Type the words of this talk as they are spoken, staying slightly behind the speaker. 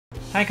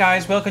Hi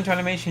guys, welcome to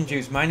Animation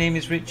Juice. My name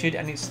is Richard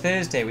and it's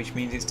Thursday, which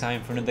means it's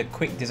time for another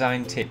quick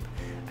design tip.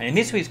 And in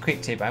this week's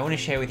quick tip, I want to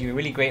share with you a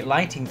really great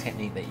lighting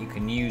technique that you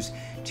can use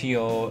to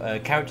your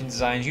character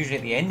designs, usually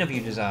at the end of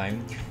your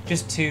design,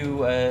 just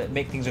to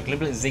make things look a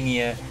little bit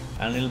zingier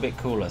and a little bit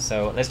cooler.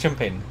 So let's jump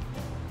in.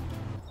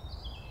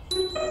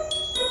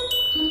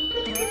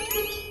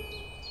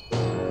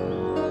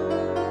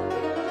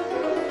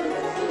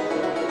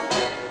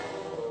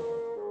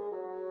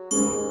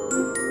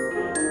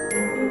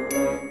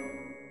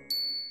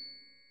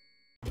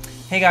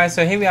 Hey guys,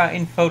 so here we are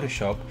in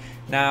Photoshop.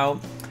 Now,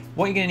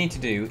 what you're going to need to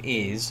do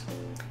is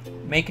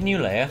make a new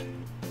layer,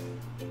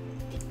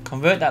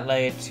 convert that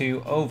layer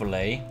to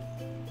overlay,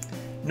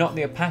 knock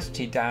the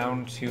opacity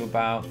down to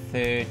about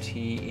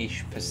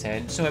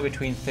 30-ish%, somewhere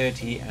between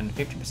 30 and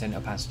 50%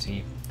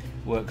 opacity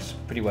works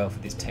pretty well for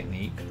this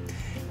technique.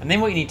 And then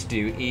what you need to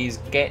do is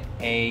get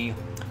a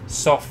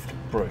soft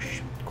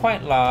brush,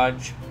 quite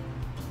large,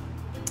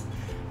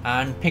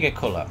 and pick a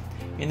colour.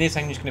 In this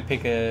I'm just going to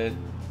pick a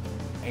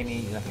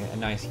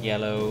nice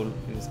yellow.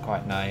 It's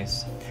quite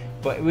nice,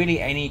 but really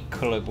any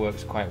colour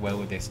works quite well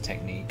with this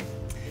technique.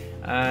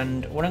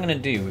 And what I'm going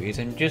to do is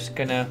I'm just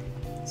going to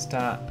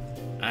start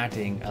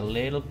adding a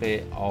little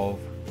bit of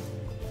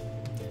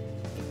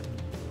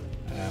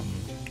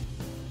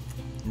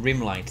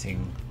rim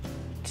lighting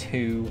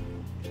to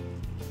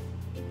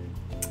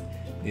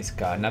this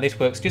guy. Now this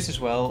works just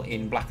as well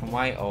in black and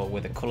white or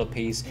with a colour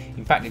piece.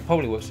 In fact, it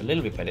probably works a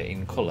little bit better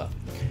in colour.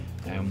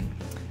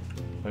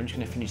 I'm just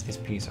going to finish this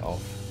piece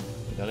off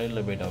with a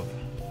little bit of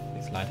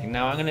this lighting.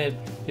 Now I'm going to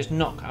just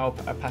knock our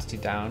opacity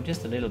down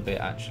just a little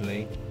bit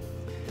actually.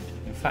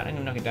 In fact, I'm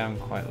going to knock it down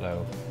quite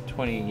low,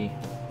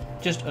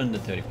 just under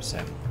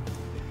 30%.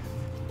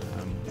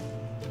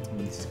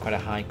 This is quite a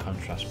high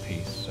contrast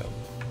piece, so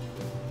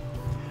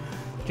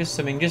just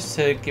something just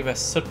to give a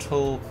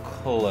subtle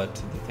colour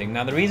to the thing.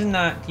 Now the reason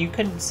that you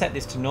can set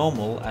this to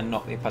normal and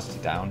knock the opacity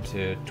down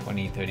to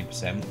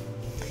 20-30%.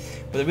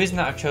 But the reason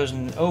that I've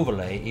chosen an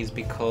overlay is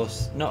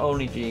because not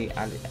only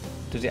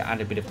does it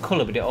add a bit of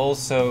colour, but it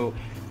also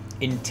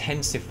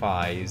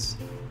intensifies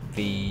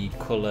the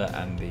colour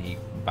and the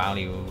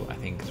value, I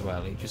think, as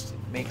well. It just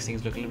makes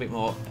things look a little bit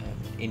more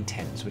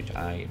intense, which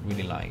I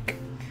really like.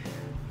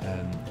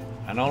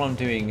 And all I'm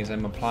doing is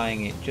I'm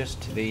applying it just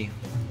to the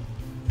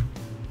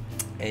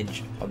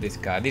edge of this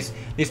guy. This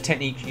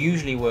technique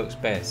usually works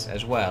best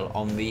as well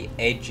on the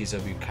edges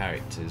of your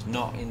characters,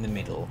 not in the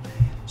middle,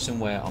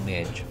 somewhere on the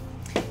edge.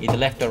 Either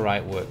left or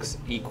right works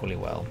equally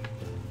well,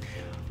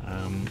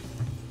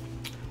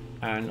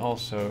 and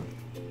also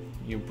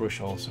your brush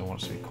also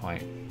wants to be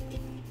quite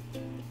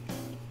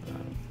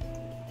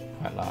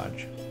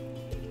large.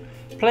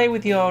 Play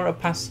with your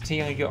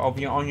opacity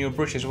on your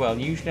brush as well.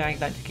 Usually I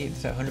like to keep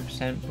this at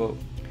 100%, but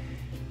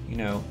you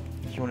know,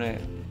 if you want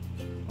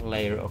to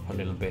layer it up a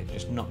little bit,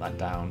 just knock that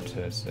down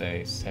to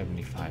say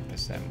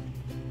 75%.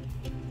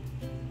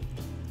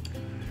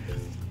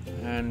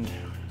 And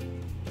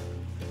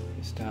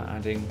start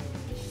adding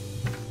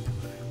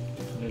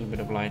a little bit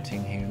of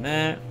lighting here and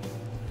there,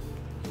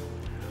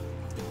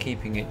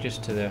 keeping it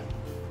just to the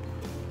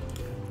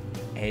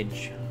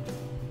edge.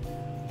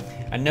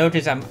 And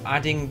notice I'm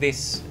adding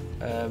this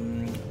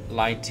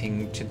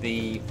lighting to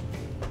the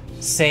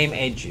same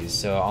edges.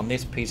 So on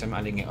this piece I'm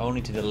adding it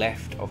only to the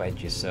left of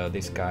edges. So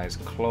this guy's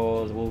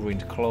claws,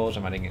 Wolverine's claws,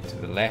 I'm adding it to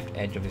the left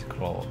edge of his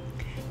claw.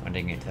 I'm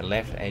adding it to the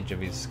left edge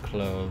of his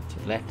claw, to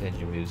the left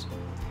edge of his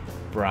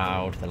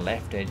brow, to the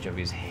left edge of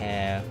his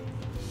hair.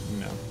 You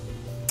know,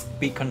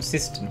 be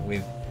consistent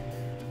with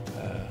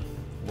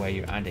where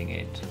you're adding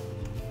it.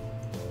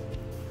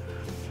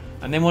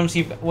 And then once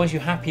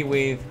you're happy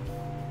with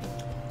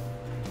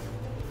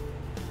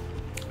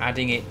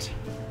adding it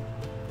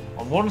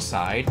on one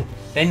side,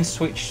 then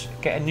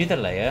get another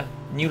layer,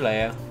 new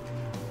layer,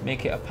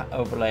 make it a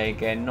overlay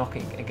again, knock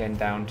it again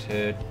down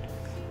to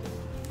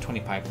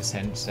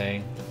 25%,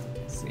 say.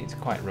 It's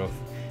quite rough.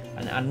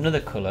 And add another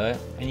colour,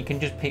 and you can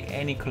just pick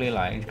any colour you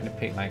like. I'm just going to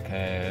pick like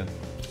a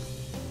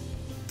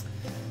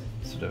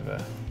sort of a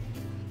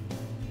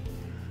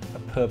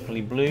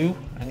purpley blue.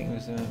 I think it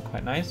was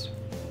quite nice.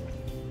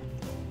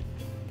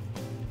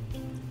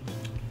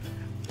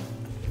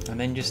 And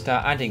then just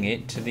start adding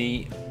it to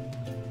the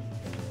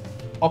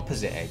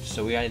opposite edge.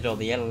 So we added all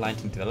the yellow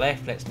lighting to the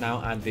left. Let's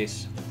now add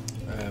this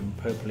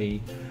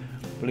purpley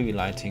bluey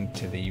lighting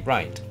to the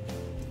right.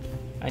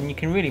 And you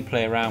can really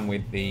play around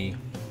with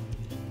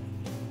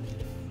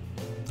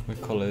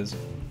colours.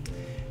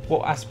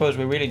 What I suppose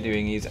we're really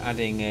doing is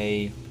adding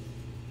a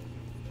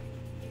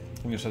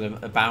sort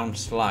of a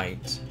bounce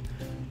light,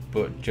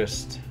 but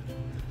just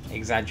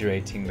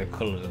exaggerating the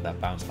colours of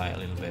that bounce light a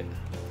little bit,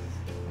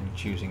 and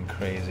choosing a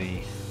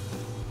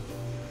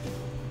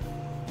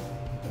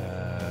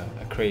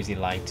crazy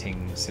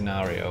lighting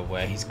scenario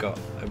where he's got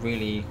a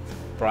really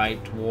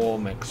bright,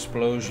 warm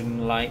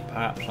explosion light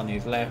perhaps on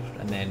his left,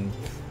 and then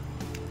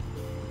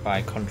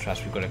by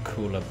contrast we've got a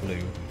cooler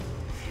blue.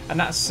 And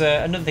that's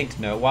another thing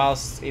to note.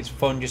 Whilst it's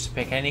fun just to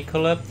pick any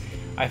colour,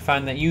 I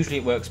find that usually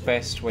it works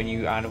best when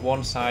you add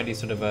one side is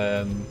sort of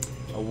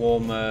a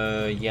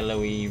warmer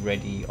yellowy,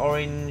 reddy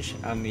orange,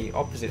 and the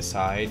opposite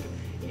side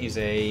is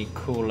a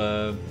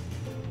cooler,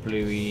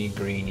 bluey,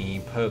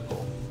 greeny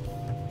purple.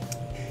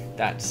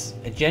 That's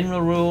a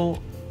general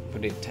rule,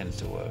 but it tends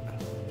to work.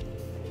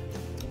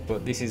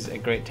 But this is a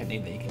great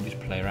technique that you can just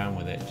play around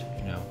with it,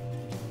 you know.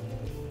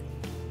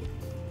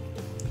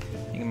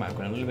 I think I might have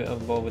gone a little bit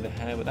overboard with the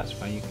hair, but that's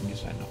fine, you can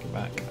just knock it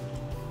back.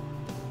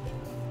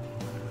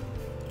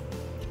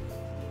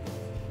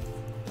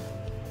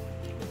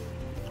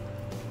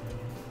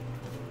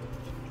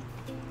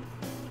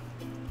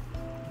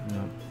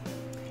 No.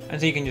 And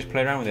so you can just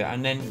play around with it,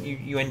 and then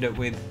you end up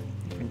with,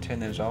 you can turn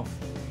those off,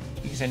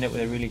 you just end up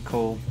with a really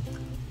cool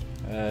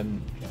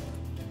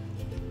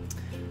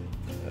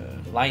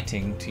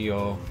lighting to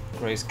your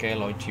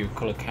grayscale or to your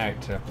colour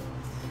character,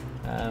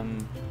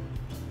 and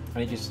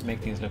it just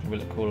makes things look a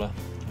bit cooler,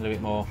 a little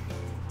bit more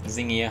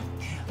zingier.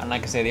 And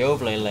like I say, the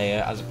overlay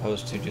layer, as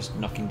opposed to just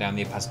knocking down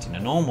the opacity in a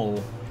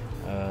normal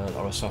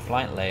or a soft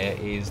light layer,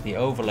 is the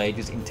overlay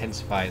just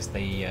intensifies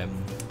the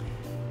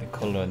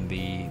colour and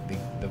the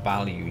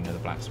value, you know, the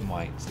blacks and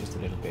whites just a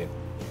little bit.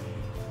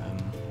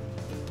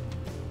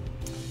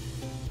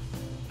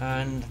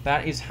 And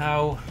that is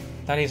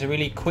a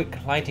really quick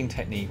lighting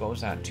technique. What was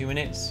that, 2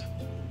 minutes?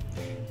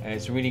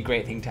 It's a really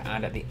great thing to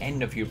add at the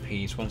end of your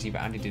piece once you've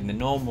added in the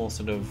normal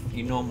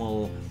your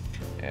normal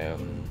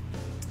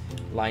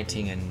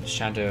lighting and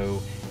shadow.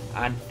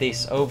 Add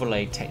this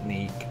overlay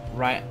technique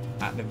right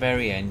at the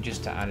very end,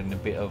 just to add in a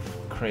bit of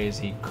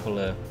crazy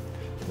colour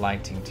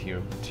lighting to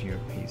your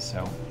piece.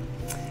 So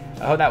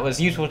I hope that was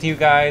useful to you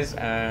guys,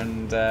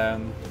 and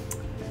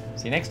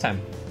see you next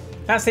time.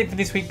 That's it for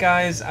this week,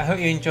 guys. I hope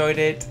you enjoyed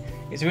it.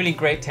 It's a really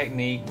great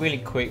technique, really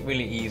quick,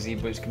 really easy,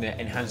 but it's going to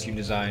enhance your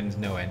designs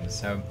no end.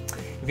 So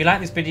if you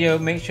like this video,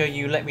 make sure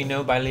you let me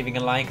know by leaving a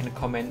like and a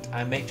comment,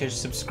 and make sure to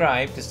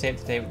subscribe to stay up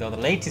to date with all the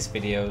latest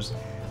videos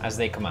as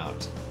they come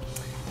out.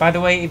 By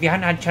the way, if you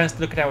hadn't had a chance to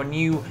look at our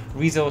new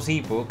resource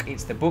ebook,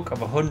 it's the Book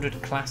of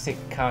 100 Classic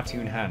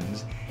Cartoon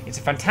Hands. It's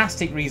a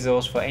fantastic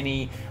resource for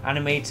any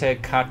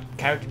animator,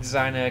 character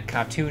designer,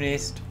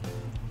 cartoonist,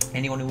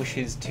 anyone who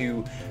wishes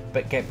to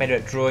get better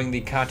at drawing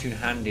the cartoon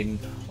hand in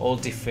all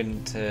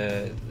different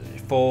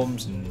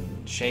forms and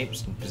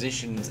shapes and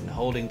positions and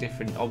holding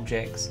different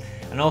objects,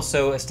 and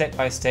also a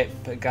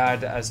step-by-step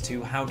guide as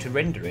to how to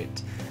render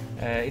it.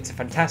 It's a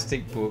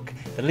fantastic book.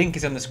 The link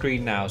is on the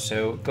screen now,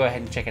 so go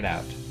ahead and check it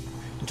out.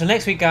 Until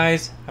next week,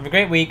 guys, have a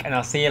great week, and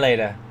I'll see you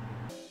later.